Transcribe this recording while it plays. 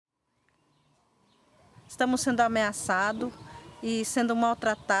estamos sendo ameaçados e sendo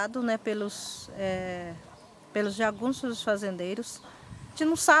maltratados, né, pelos jagunços dos fazendeiros. A gente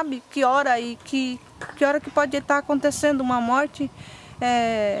não sabe que hora que pode estar acontecendo uma morte.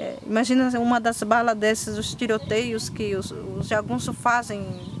 Imagina uma das balas desses, os tiroteios que os jagunços fazem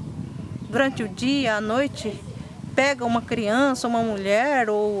durante o dia, à noite, pega uma criança, uma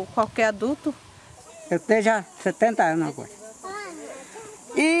mulher ou qualquer adulto. Eu tenho já 70 anos agora.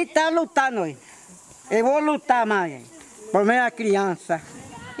 E tá lutando aí. Eu vou lutar mais por minha criança.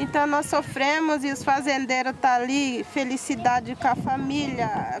 Então nós sofremos e os fazendeiros estão ali, felicidade com a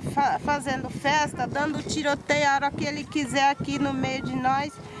família, fazendo festa, dando tiroteio a hora que ele quiser aqui no meio de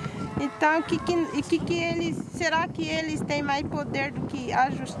nós. Então, será que eles têm mais poder do que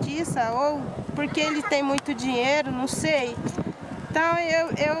a justiça? Ou porque eles têm muito dinheiro? Não sei. Então,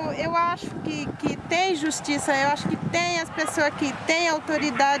 eu acho que tem justiça, eu acho que tem as pessoas que têm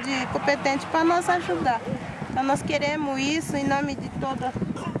autoridade competente para nos ajudar. Então, nós queremos isso em nome de toda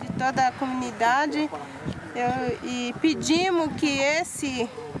a comunidade e pedimos que esse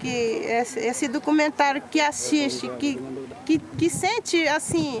documentário que assiste, que sente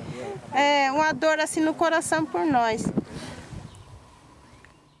assim, uma dor assim no coração por nós.